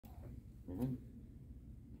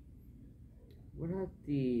What about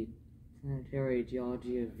the planetary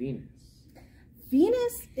geology of Venus?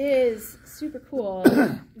 Venus is super cool.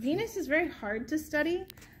 Venus is very hard to study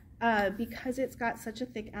because it's got such a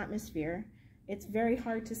thick atmosphere. It's very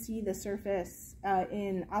hard to see the surface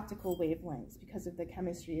in optical wavelengths because of the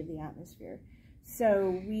chemistry of the atmosphere.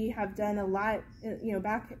 So we have done a lot, you know,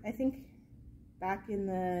 I think back in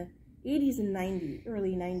the 80s and 90s,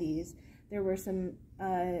 early 90s, there were some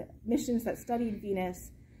missions that studied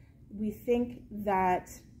Venus. We think that,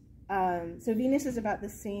 so Venus is about the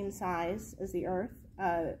same size as the Earth,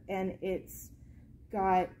 and it's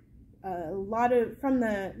got a lot of,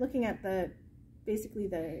 looking at basically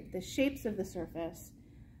the shapes of the surface,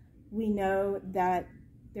 we know that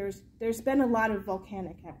there's been a lot of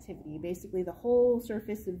volcanic activity. Basically, the whole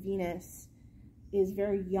surface of Venus is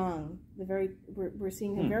very young. We're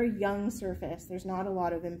seeing a very young surface. There's not a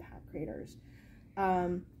lot of impact craters.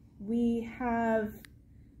 We have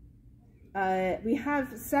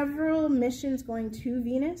several missions going to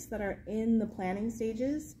Venus that are in the planning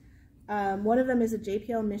stages. One of them is a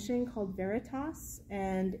JPL mission called Veritas,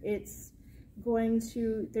 and it's going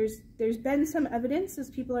to, there's been some evidence as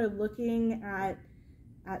people are looking at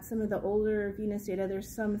some of the older Venus data.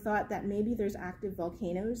 There's some thought that maybe there's active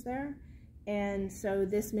volcanoes there, and so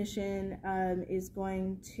this mission is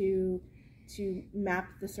going to map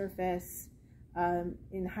the surface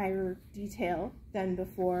in higher detail than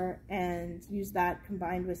before, and use that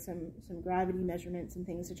combined with some gravity measurements and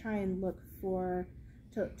things to try and look for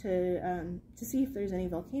to see if there's any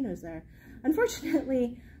volcanoes there.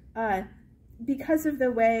 Unfortunately, because of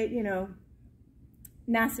the way, you know,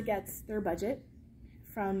 NASA gets their budget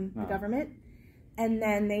from the government, and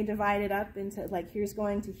then they divide it up into, like, here's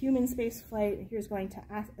going to human space flight, here's going to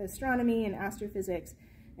astronomy and astrophysics,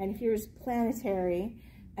 and here's planetary.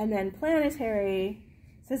 And then planetary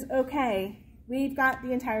says, okay, we've got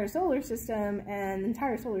the entire solar system, and the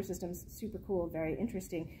entire solar system's super cool, very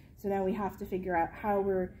interesting. So now we have to figure out how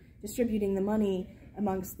we're distributing the money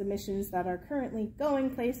amongst the missions that are currently going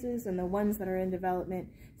places and the ones that are in development.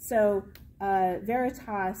 So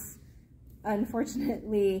Veritas,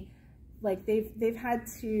 unfortunately, like they're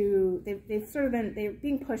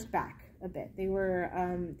being pushed back a bit. They were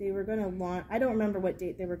going to launch. I don't remember what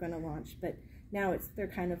date they were going to launch, but now they're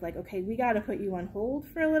kind of like, okay, we got to put you on hold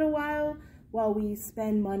for a little while we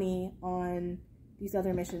spend money on these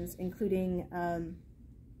other missions, including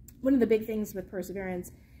one of the big things with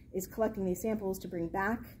Perseverance is collecting these samples to bring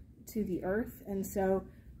back to the Earth, and so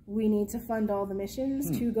we need to fund all the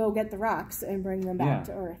missions to go get the rocks and bring them back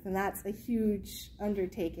to Earth, and that's a huge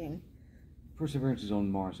undertaking. Perseverance is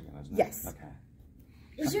on Mars again, isn't it? Yes. Okay.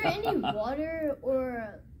 Is there any water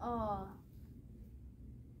or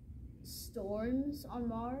storms on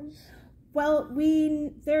Mars? Well,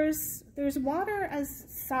 there's water as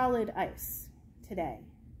solid ice today.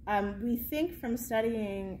 We think from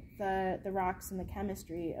studying the rocks and the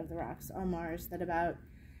chemistry of the rocks on Mars that about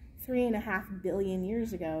 3.5 billion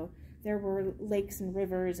years ago, there were lakes and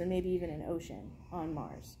rivers and maybe even an ocean on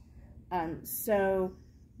Mars. So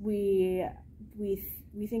we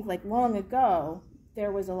think like long ago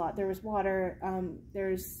there was water.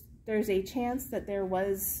 There's a chance that there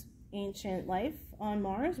was ancient life on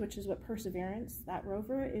Mars, which is what Perseverance, that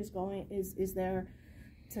rover, is there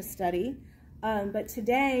to study. But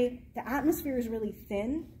today the atmosphere is really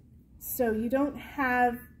thin, so you don't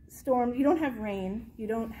have storms, you don't have rain, you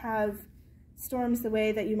don't have storms the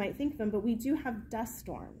way that you might think of them, but we do have dust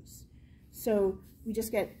storms. So we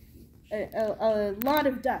just get a lot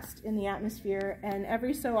of dust in the atmosphere, and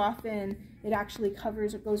every so often it actually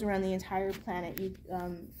goes around the entire planet.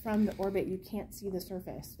 From the orbit, you can't see the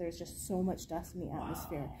surface. There's just so much dust in the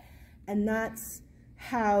atmosphere. Wow. And that's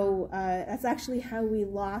actually how we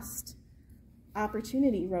lost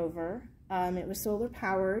Opportunity rover. It was solar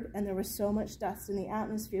powered, and there was so much dust in the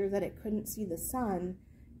atmosphere that it couldn't see the sun,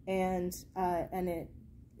 and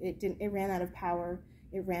it ran out of power.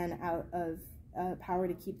 It ran out of power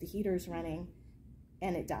to keep the heaters running,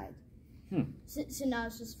 and it died. So now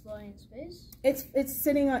it's just floating in space? It's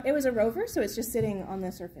sitting on. It was a rover, so it's just sitting on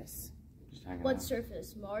the surface. Just hanging What out.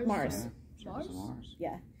 Surface? Mars. Mars. Yeah, Mars? Mars.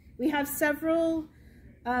 Yeah, we have several.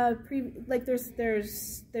 There's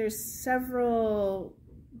several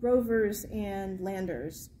rovers and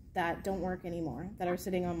landers that don't work anymore that are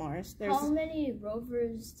sitting on Mars. How many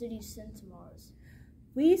rovers did he send to Mars?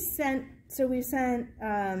 We sent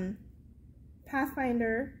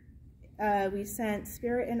Pathfinder, we sent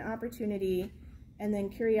Spirit and Opportunity, and then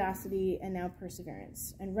Curiosity, and now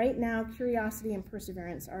Perseverance. And right now, Curiosity and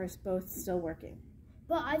Perseverance are both still working.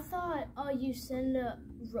 But I thought you send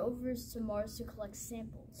rovers to Mars to collect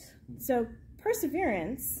samples. So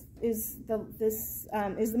Perseverance is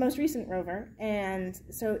the most recent rover, and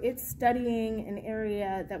so it's studying an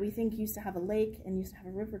area that we think used to have a lake and used to have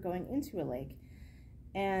a river going into a lake.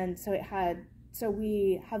 And so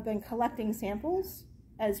we have been collecting samples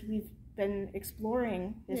as we've been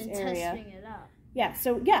exploring this area. Testing it out.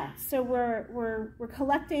 So we're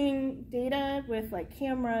collecting data with like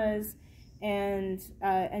cameras and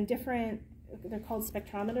different, they're called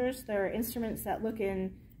spectrometers. They're instruments that look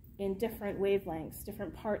in different wavelengths,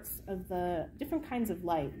 different parts of different kinds of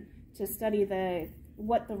light to study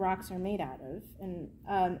what the rocks are made out of.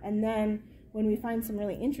 And then when we find some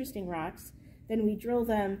really interesting rocks, then we drill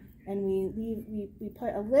them and we put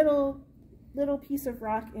a little piece of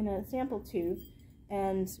rock in a sample tube,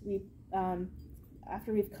 and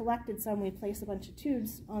after we've collected some, we place a bunch of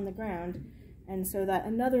tubes on the ground, and so that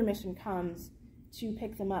another mission comes to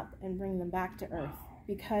pick them up and bring them back to Earth.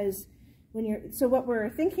 Because so what we're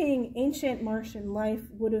thinking ancient Martian life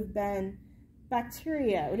would have been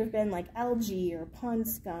bacteria, it would have been like algae or pond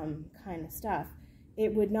scum kind of stuff.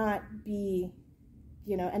 It would not be,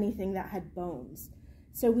 anything that had bones.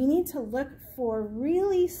 So we need to look for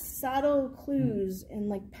really subtle clues and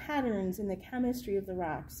like patterns in the chemistry of the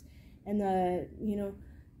rocks and the,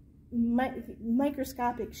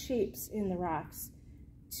 microscopic shapes in the rocks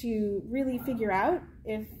to really figure out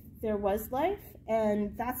if there was life.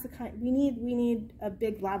 And that's the kind, we need a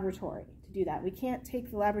big laboratory to do that. We can't take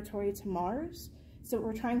the laboratory to Mars. So what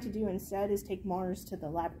we're trying to do instead is take Mars to the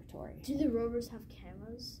laboratory. Do the rovers have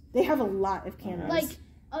cameras? They have a lot of cameras.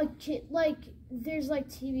 Like there's like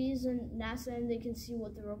TVs in NASA and they can see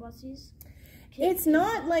what the robot sees? It's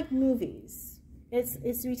not like movies.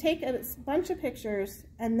 It's we take a bunch of pictures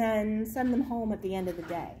and then send them home at the end of the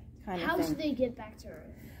day, kind of thing. How do they get back to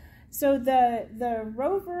Earth? So the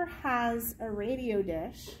rover has a radio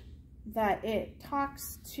dish that it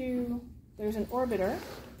talks to. There's an orbiter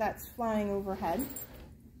that's flying overhead,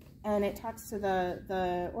 and it talks to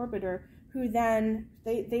the orbiter, who then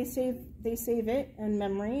they save it in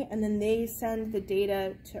memory, and then they send the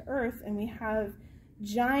data to Earth, and we have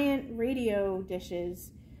giant radio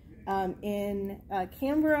dishes in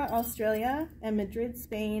Canberra, Australia, and Madrid,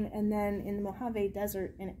 Spain, and then in the Mojave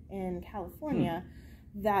Desert in California,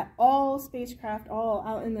 that all spacecraft, all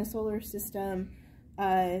out in the solar system,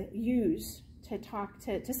 use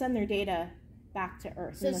to send their data back to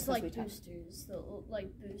Earth. So it's like boosters, they'll like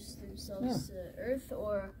boost themselves to Earth,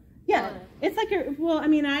 or it's like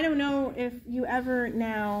I don't know if you ever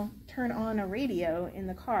now turn on a radio in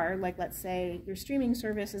the car, like let's say your streaming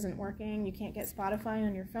service isn't working, you can't get Spotify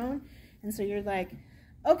on your phone, and so you're like,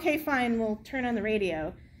 okay, fine, we'll turn on the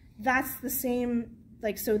radio. That's the same,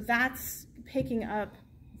 so that's picking up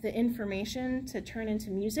the information to turn into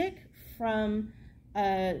music from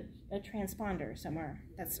a transponder somewhere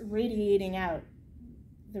that's radiating out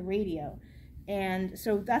the radio. And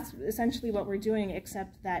so that's essentially what we're doing,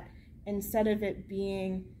 except that instead of it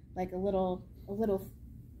being like a little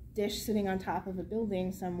dish sitting on top of a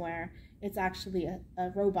building somewhere, it's actually a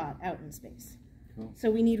robot out in space. Cool. So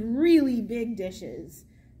we need really big dishes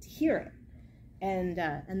to hear it, and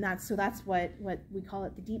that's what we call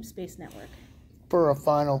it, the Deep Space Network. For a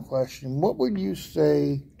final question, what would you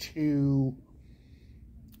say to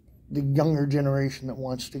the younger generation that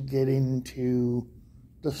wants to get into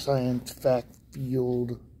the science fact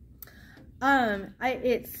field?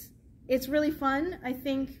 It's really fun. I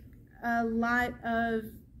think a lot of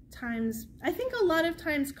times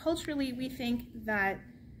culturally we think that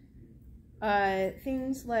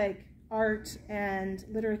things like art and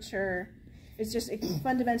literature is just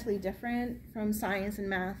fundamentally different from science and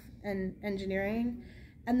math and engineering.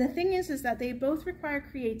 And the thing is that they both require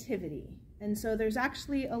creativity. And so there's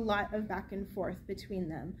actually a lot of back and forth between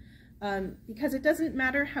them. Because it doesn't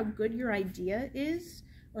matter how good your idea is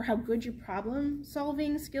or how good your problem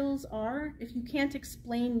solving skills are if you can't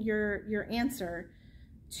explain your answer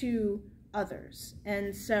to others.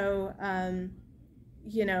 And so I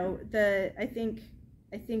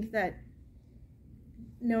think that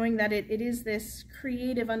knowing that it is this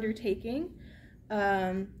creative undertaking,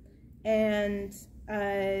 and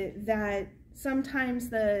that sometimes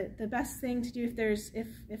the best thing to do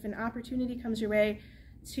if an opportunity comes your way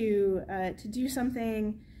to do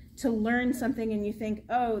something, to learn something, and you think,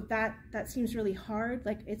 oh, that seems really hard,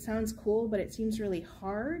 like it sounds cool but it seems really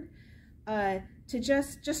hard, to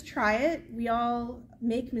just try it. We all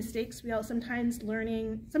make mistakes. Sometimes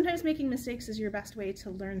making mistakes is your best way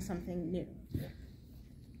to learn something new.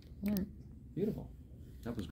 Yeah. Beautiful. That was